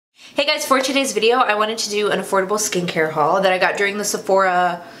Hey guys, for today's video, I wanted to do an affordable skincare haul that I got during the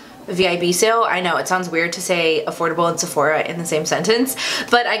Sephora VIB sale. I know it sounds weird to say affordable and Sephora in the same sentence,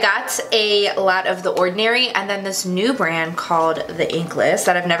 but I got a lot of The Ordinary and then this new brand called the Inkless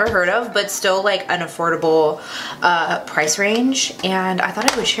that I've never heard of, but still like an affordable price range, and I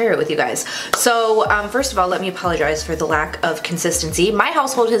thought I would share it with you guys. So first of all, let me apologize for the lack of consistency. My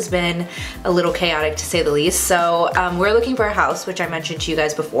household has been a little chaotic to say the least, so we're looking for a house, which I mentioned to you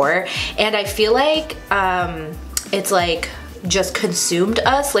guys before, and I feel like it's like just consumed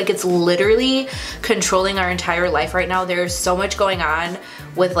us. Like it's literally controlling our entire life right now. There's so much going on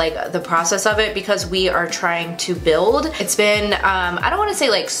with like the process of it because we are trying to build. It's been, I don't want to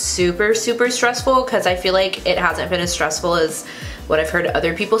say like super stressful because I feel like it hasn't been as stressful as what I've heard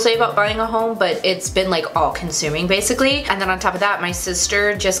other people say about buying a home, but it's been like all consuming basically. And then on top of that, my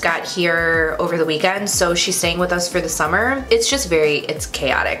sister just got here over the weekend, so she's staying with us for the summer. It's just it's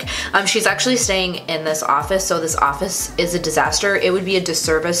chaotic. She's actually staying in this office, so this office is a disaster. It would be a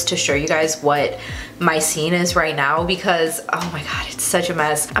disservice to show you guys what my scene is right now because, oh my god, it's such a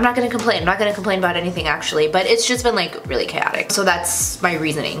mess. I'm not gonna complain. I'm not gonna complain about anything actually, but it's just been like really chaotic. So that's my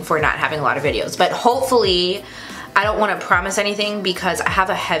reasoning for not having a lot of videos. But hopefully, I don't want to promise anything because I have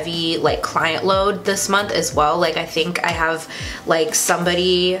a heavy like client load this month as well. Like I think I have like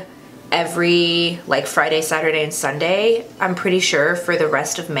somebody every like Friday, Saturday, and Sunday, I'm pretty sure, for the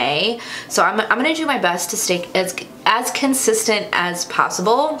rest of May. So I'm gonna do my best to stay as consistent as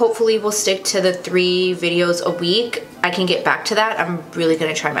possible. Hopefully we'll stick to the 3 videos a week. I can get back to that. I'm really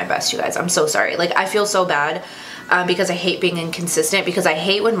gonna try my best, you guys. I'm so sorry. Like I feel so bad. Because I hate being inconsistent, because I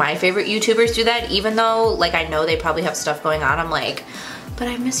hate when my favorite YouTubers do that, even though like I know they probably have stuff going on. I'm like, but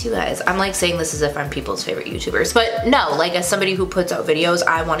I miss you guys. I'm like saying this as if I'm people's favorite YouTubers, but no, like as somebody who puts out videos,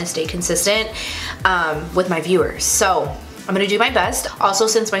 I want to stay consistent with my viewers. So I'm gonna do my best. Also,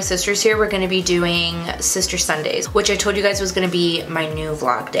 since my sister's here, we're gonna be doing Sister Sundays, which I told you guys was gonna be my new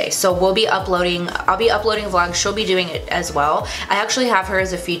vlog day. So we'll be uploading, I'll be uploading a vlog, she'll be doing it as well. I actually have her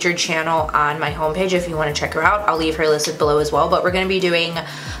as a featured channel on my homepage if you wanna check her out. I'll leave her listed below as well, but we're gonna be doing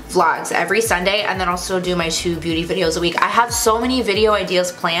vlogs every Sunday and then also do my 2 beauty videos a week. I have so many video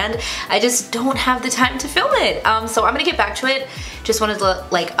ideas planned, I just don't have the time to film it. So I'm gonna get back to it. Just wanted to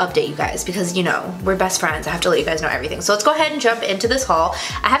like update you guys because you know, we're best friends. I have to let you guys know everything. So let's go ahead and jump into this haul.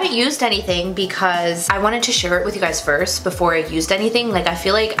 I haven't used anything because I wanted to share it with you guys first before I used anything. Like I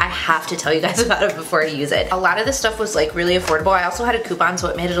feel like I have to tell you guys about it before I use it. A lot of this stuff was like really affordable. I also had a coupon, so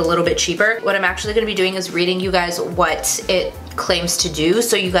it made it a little bit cheaper. What I'm actually gonna be doing is reading you guys what it claims to do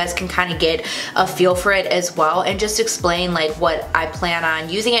so you guys can kind of get a feel for it as well, and just explain like what I plan on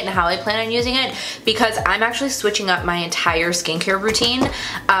using it and how I plan on using it, because I'm actually switching up my entire skincare routine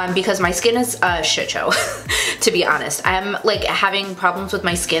because my skin is a shit show to be honest. I'm like having problems with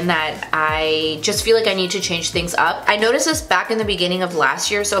my skin that I just feel like I need to change things up. I noticed this back in the beginning of last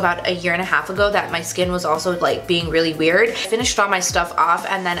year, so about a year and a half ago, that my skin was also like being really weird. I finished all my stuff off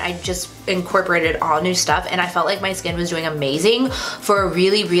and then I just incorporated all new stuff and I felt like my skin was doing amazing for a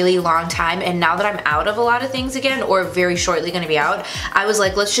really long time, and now that I'm out of a lot of things again, or very shortly gonna be out, I was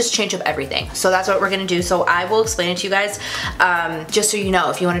like, let's just change up everything. So that's what we're gonna do. So I will explain it to you guys just so you know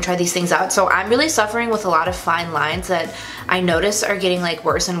if you want to try these things out. So I'm really suffering with a lot of fine lines that I notice are getting like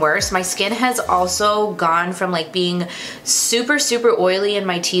worse and worse. My skin has also gone from like being super oily in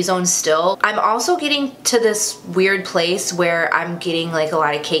my T-zone still. I'm also getting to this weird place where I'm getting like a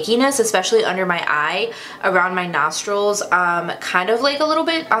lot of cakiness, especially under my eye, around my nostrils, kind of like a little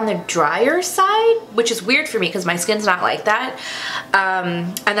bit on the drier side, which is weird for me because my skin's not like that.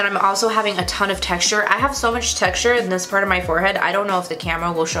 And then I'm also having a ton of texture. I have so much texture in this part of my forehead. I don't know if the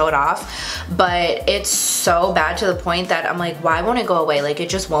camera will show it off, but it's so bad to the point that I'm like, why won't it go away? Like it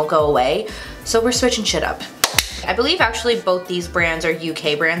just won't go away. So we're switching shit up. I believe actually both these brands are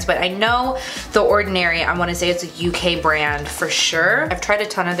UK brands, but I know The Ordinary, I want to say it's a UK brand for sure. I've tried a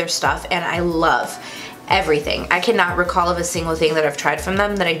ton of their stuff and I love everything. I cannot recall of a single thing that I've tried from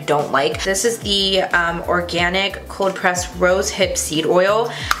them that I don't like. This is the organic cold pressed rose hip seed oil.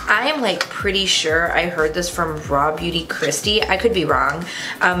 I am like pretty sure I heard this from Raw Beauty Christy. I could be wrong,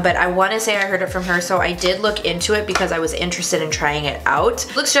 but I want to say I heard it from her, so I did look into it because I was interested in trying it out.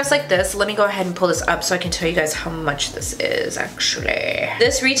 It looks just like this. Let me go ahead and pull this up so I can tell you guys how much this is actually.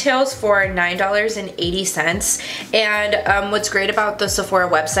 This retails for $9.80, and what's great about the Sephora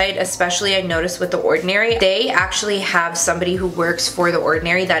website, especially I noticed with The Ordinary, Ordinary. They actually have somebody who works for The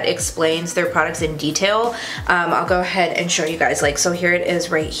Ordinary that explains their products in detail. I'll go ahead and show you guys. Like, so here it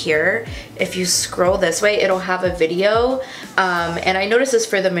is right here. If you scroll this way, it'll have a video. And I noticed this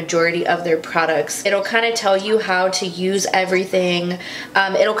for the majority of their products. It'll kind of tell you how to use everything.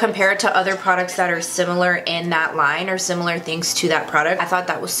 It'll compare it to other products that are similar in that line or similar things to that product. I thought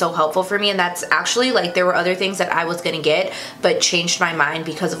that was so helpful for me, and that's actually, like, there were other things that I was gonna get but changed my mind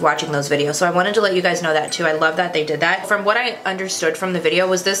because of watching those videos. So I wanted to let you guys know that too. I love that they did that. From what I understood from the video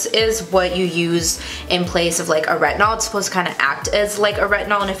was this is what you use in place of like a retinol. It's supposed to kind of act as like a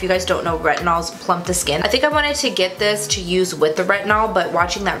retinol, and if you guys don't know, retinols plump the skin. I think I wanted to get this to use with the retinol, but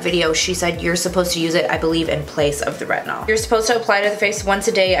watching that video, she said you're supposed to use it, I believe, in place of the retinol. You're supposed to apply to the face once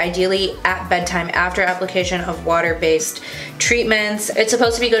a day, ideally at bedtime after application of water-based treatments. It's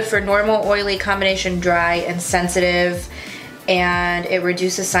supposed to be good for normal, oily, combination dry, and sensitive, and it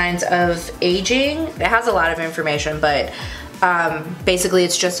reduces signs of aging. It has a lot of information, but basically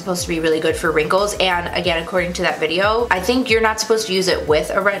it's just supposed to be really good for wrinkles. And again, according to that video, I think you're not supposed to use it with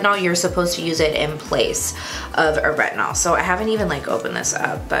a retinol, you're supposed to use it in place of a retinol. So I haven't even like opened this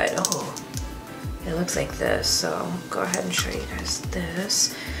up, but oh, it looks like this. So I'll go ahead and show you guys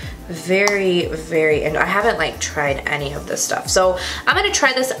this. Very, and I haven't like tried any of this stuff, so I'm gonna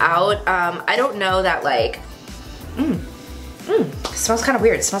try this out. I don't know that like it smells kind of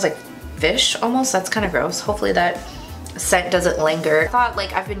weird. It smells like fish almost. That's kind of gross. Hopefully that scent doesn't linger. I thought,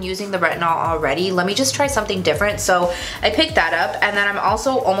 like, I've been using the retinol already, let me just try something different. So I picked that up, and then I'm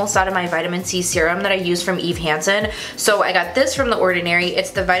also almost out of my vitamin C serum that I use from Eve Hansen. So I got this from The Ordinary.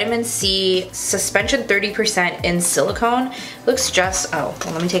 It's the vitamin C suspension 30% in silicone. Looks just, oh,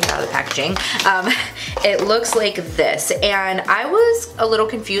 well, let me take it out of the packaging. It looks like this, and I was a little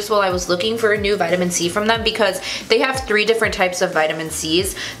confused while I was looking for a new vitamin C from them because they have 3 different types of vitamin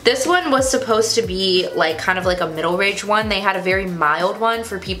C's. This one was supposed to be like kind of like a middle range one. They had a very mild one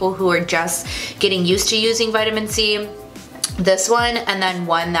for people who are just getting used to using vitamin C. This one, and then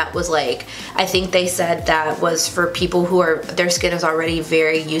one that was like, I think they said that was for people who are, their skin is already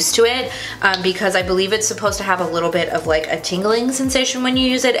very used to it, because I believe it's supposed to have a little bit of like a tingling sensation when you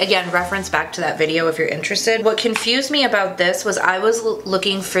use it. Again, reference back to that video if you're interested. What confused me about this was I was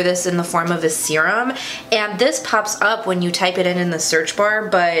looking for this in the form of a serum, and this pops up when you type it in the search bar,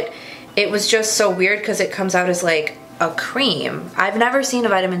 but it was just so weird because it comes out as like a cream. I've never seen a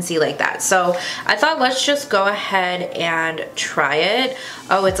vitamin C like that. So I thought let's just go ahead and try it.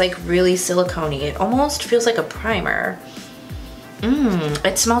 Oh, it's like really silicone-y. It almost feels like a primer.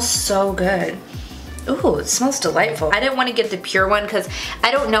 It smells so good. Ooh, it smells delightful. I didn't want to get the pure one because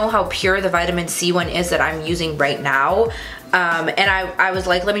I don't know how pure the vitamin C one is that I'm using right now. And I was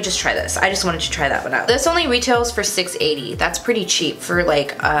like, let me just try this. I just wanted to try that one out. This only retails for $6.80. That's pretty cheap for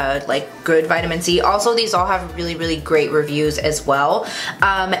like good vitamin C. Also, these all have really great reviews as well.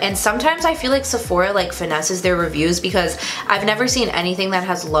 And sometimes I feel like Sephora like finesses their reviews because I've never seen anything that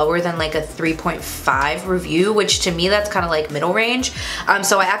has lower than like a 3.5 review, which to me that's kind of like middle range.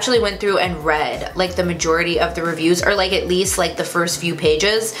 So I actually went through and read like the majority of the reviews, or like at least like the first few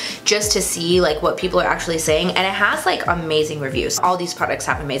pages, just to see like what people are actually saying, and it has like amazing reviews. All these products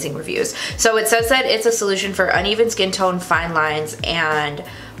have amazing reviews. So it says that it's a solution for uneven skin tone, fine lines, and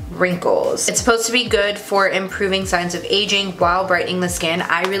wrinkles. It's supposed to be good for improving signs of aging while brightening the skin.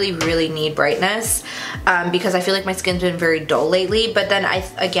 I really need brightness because I feel like my skin's been very dull lately, but then I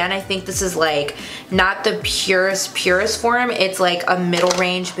think this is like not the purest form. It's like a middle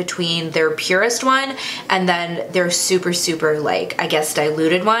range between their purest one and then their super like, I guess,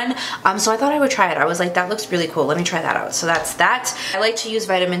 diluted one. So I thought I would try it. I was like, that looks really cool. Let me try that out. So that's that. I like to use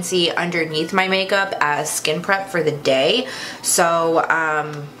vitamin C underneath my makeup as skin prep for the day. So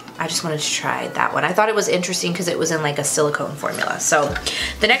I just wanted to try that one. I thought it was interesting because it was in like a silicone formula. So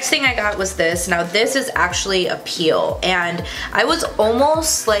the next thing I got was this. Now this is actually a peel, and I was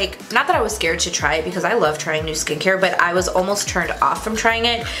almost like, not that I was scared to try it because I love trying new skincare, but I was almost turned off from trying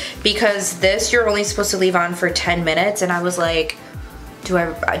it because this you're only supposed to leave on for 10 minutes, and I was like, do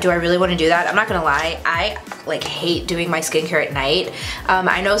I really want to do that? I'm not gonna lie, I like hate doing my skincare at night.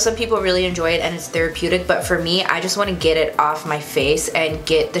 I know some people really enjoy it and it's therapeutic, but for me, I just want to get it off my face and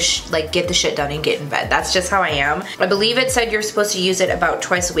get the shit done and get in bed. That's just how I am. I believe it said you're supposed to use it about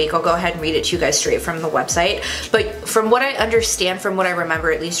twice a week. I'll go ahead and read it to you guys straight from the website. But from what I understand, from what I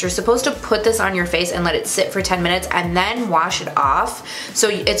remember at least, you're supposed to put this on your face and let it sit for 10 minutes and then wash it off. So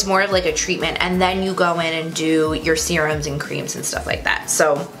it's more of like a treatment, and then you go in and do your serums and creams and stuff like that.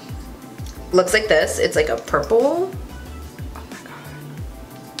 So looks like this. It's like a purple. Oh my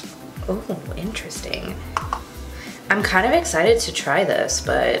god. Oh, interesting. I'm kind of excited to try this,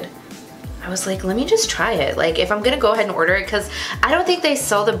 but I was like, let me just try it. Like, if I'm gonna go ahead and order it, because I don't think they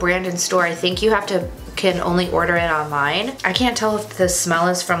sell the brand in store. I think you can only order it online. I can't tell if the smell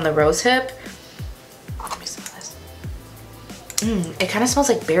is from the rose hip. Let me smell this. It kind of smells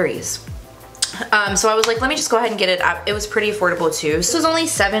like berries. So I was like, let me just go ahead and get it up. It was pretty affordable too. This was only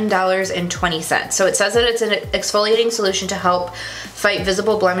 $7.20. So it says that it's an exfoliating solution to help fight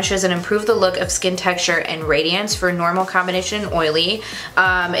visible blemishes and improve the look of skin texture and radiance for normal, combination, and oily.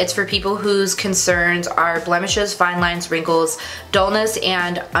 It's for people whose concerns are blemishes, fine lines, wrinkles, dullness,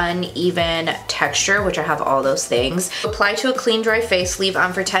 and uneven texture, which I have all those things. Apply to a clean, dry face, leave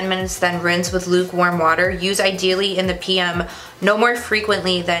on for 10 minutes, then rinse with lukewarm water. Use ideally in the PM no more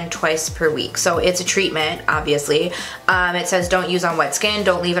frequently than twice per week. So it's a treatment, obviously. It says don't use on wet skin,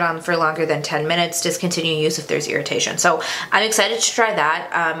 don't leave it on for longer than 10 minutes, discontinue use if there's irritation. So I'm excited to try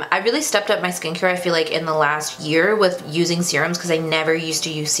that. I really stepped up my skincare, I feel like, in the last year with using serums, because I never used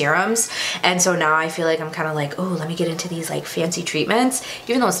to use serums. And so now I feel like I'm kind of like, oh, let me get into these like fancy treatments,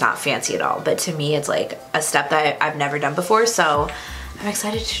 even though it's not fancy at all. But to me, it's like a step that I've never done before. So I'm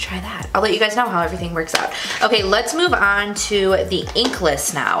excited to try that. I'll let you guys know how everything works out. Okay, let's move on to the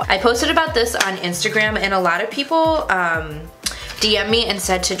Inkless now. I posted about this on Instagram, and a lot of people DM me and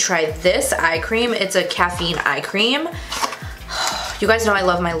said to try this eye cream. It's a caffeine eye cream. You guys know I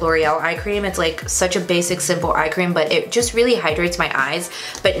love my L'Oreal eye cream. It's like such a basic, simple eye cream, but it just really hydrates my eyes,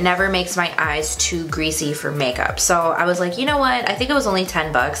 but never makes my eyes too greasy for makeup. So I was like, you know what? I think it was only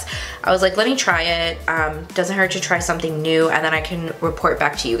 10 bucks. I was like, let me try it. Doesn't hurt to try something new, and then I can report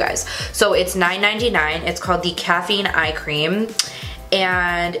back to you guys. So it's $9.99. It's called the Caffeine Eye Cream,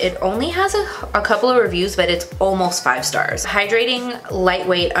 and it only has a couple of reviews, but it's almost 5 stars. Hydrating,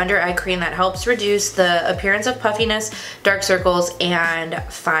 lightweight under eye cream that helps reduce the appearance of puffiness, dark circles, and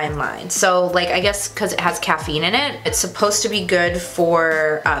fine lines. So like, I guess because it has caffeine in it, it's supposed to be good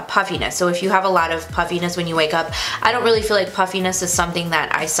for puffiness. So if you have a lot of puffiness when you wake up, I don't really feel like puffiness is something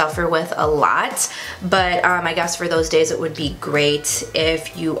that I suffer with a lot, but I guess for those days it would be great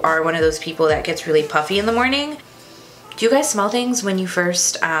if you are one of those people that gets really puffy in the morning. Do you guys smell things when you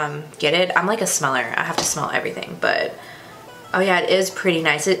first get it? I'm like a smeller. I have to smell everything, but oh yeah, it is pretty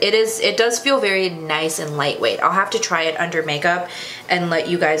nice. It does feel very nice and lightweight. I'll have to try it under makeup and let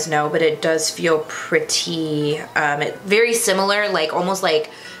you guys know, but it does feel pretty, very similar, like almost like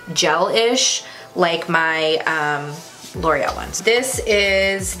gel-ish, like my L'Oreal ones. This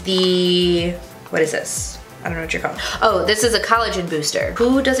is the, what is this? I don't know what you're called. Oh, this is a collagen booster.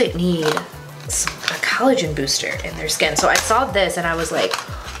 Who doesn't need a collagen booster in their skin? So I saw this and I was like,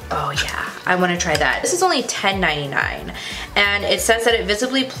 oh yeah, I want to try that. This is only $10.99, and it says that it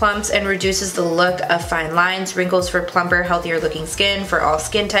visibly plumps and reduces the look of fine lines, wrinkles for plumper, healthier looking skin for all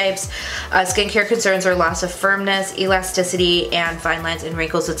skin types. Skincare concerns are loss of firmness, elasticity, and fine lines and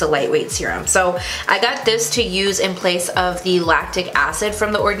wrinkles. It's a lightweight serum. So I got this to use in place of the lactic acid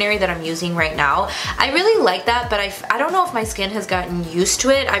from The Ordinary that I'm using right now. I really like that, but I don't know if my skin has gotten used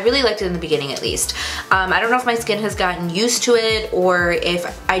to it. I really liked it in the beginning at least. I don't know if my skin has gotten used to it or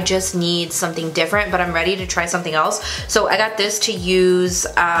if I just need something different, but I'm ready to try something else. So I got this to use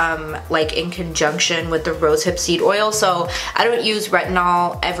like in conjunction with the rosehip seed oil. So I don't use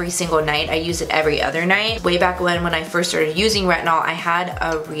retinol every single night. I use it every other night. Way back when I first started using retinol, I had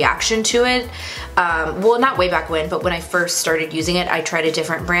a reaction to it. Well, not way back when, but when I first started using it, I tried a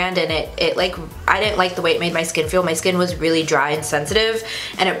different brand, and it like, I didn't like the way it made my skin feel. My skin was really dry and sensitive,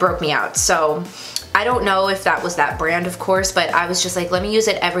 and it broke me out. So I don't know if that was that brand, of course, but I was just like, let me use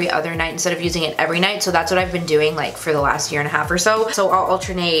it every other night instead of using it every night. So that's what I've been doing like for the last year and a half or so. So I'll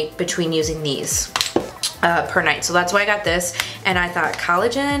alternate between using these per night. So that's why I got this, and I thought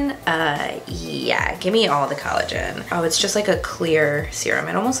collagen, yeah, give me all the collagen. Oh, it's just like a clear serum.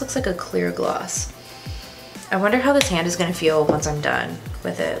 It almost looks like a clear gloss. I wonder how this hand is gonna feel once I'm done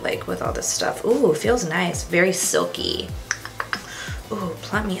with it, like with all this stuff. Ooh, feels nice, very silky. Ooh,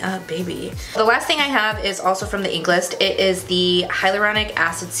 plump me up, baby. The last thing I have is also from the Inkless. It is the Hyaluronic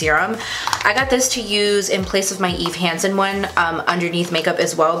Acid Serum. I got this to use in place of my Eve Hansen one underneath makeup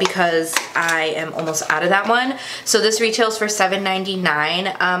as well, because I am almost out of that one. So this retails for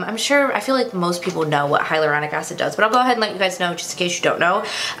 $7.99. I'm sure, I feel like most people know what hyaluronic acid does, but I'll go ahead and let you guys know just in case you don't know.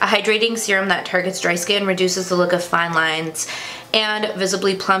 A hydrating serum that targets dry skin, reduces the look of fine lines, and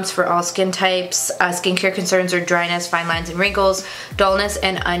visibly plumps for all skin types. Skincare concerns are dryness, fine lines and wrinkles, dullness,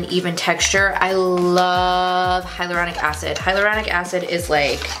 and uneven texture. I love hyaluronic acid. Hyaluronic acid is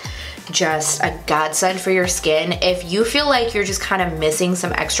like just a godsend for your skin. If you feel like you're just kind of missing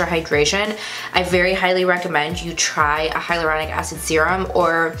some extra hydration, I very highly recommend you try a hyaluronic acid serum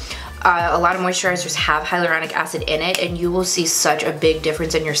or A lot of moisturizers have hyaluronic acid in it, and you will see such a big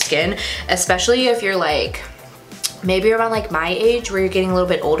difference in your skin, especially if you're like maybe around like my age where you're getting a little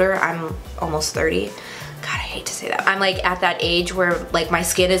bit older. I'm almost 30. God, I hate to say that. I'm like at that age where like my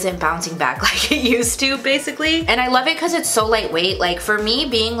skin isn't bouncing back like it used to, basically. And I love it because it's so lightweight. Like for me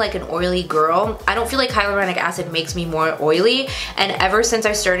being like an oily girl, I don't feel like hyaluronic acid makes me more oily. And ever since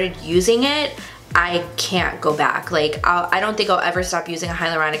I started using it, I can't go back. Like I don't think I'll ever stop using a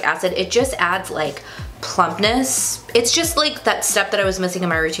hyaluronic acid. It just adds like plumpness. It's just like that step that I was missing in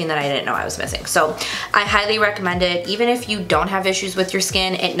my routine that I didn't know I was missing. So I highly recommend it. Even if you don't have issues with your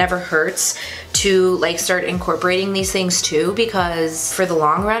skin, it never hurts to like start incorporating these things too, because for the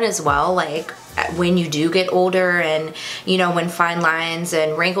long run as well, like when you do get older and you know when fine lines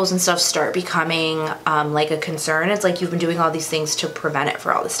and wrinkles and stuff start becoming like a concern, it's like you've been doing all these things to prevent it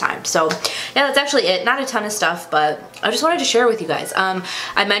for all this time. So yeah, that's actually it. Not a ton of stuff, but I just wanted to share with you guys.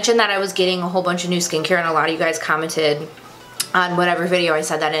 I mentioned that I was getting a whole bunch of new skincare, and a lot of you guys commented on whatever video I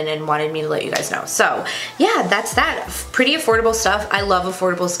said that in and wanted me to let you guys know. So yeah, that's that. Pretty affordable stuff. I love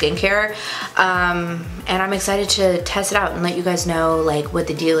affordable skincare, and I'm excited to test it out and let you guys know like what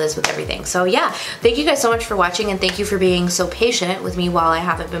the deal is with everything. So yeah, thank you guys so much for watching, and thank you for being so patient with me while I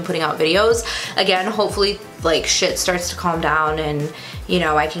haven't been putting out videos. Again, hopefully like shit starts to calm down and you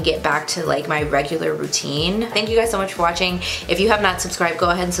know I can get back to like my regular routine. Thank you guys so much for watching. If you have not subscribed,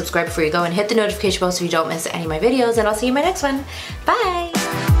 go ahead and subscribe before you go, and hit the notification bell so you don't miss any of my videos, and I'll see you in my next one. Bye!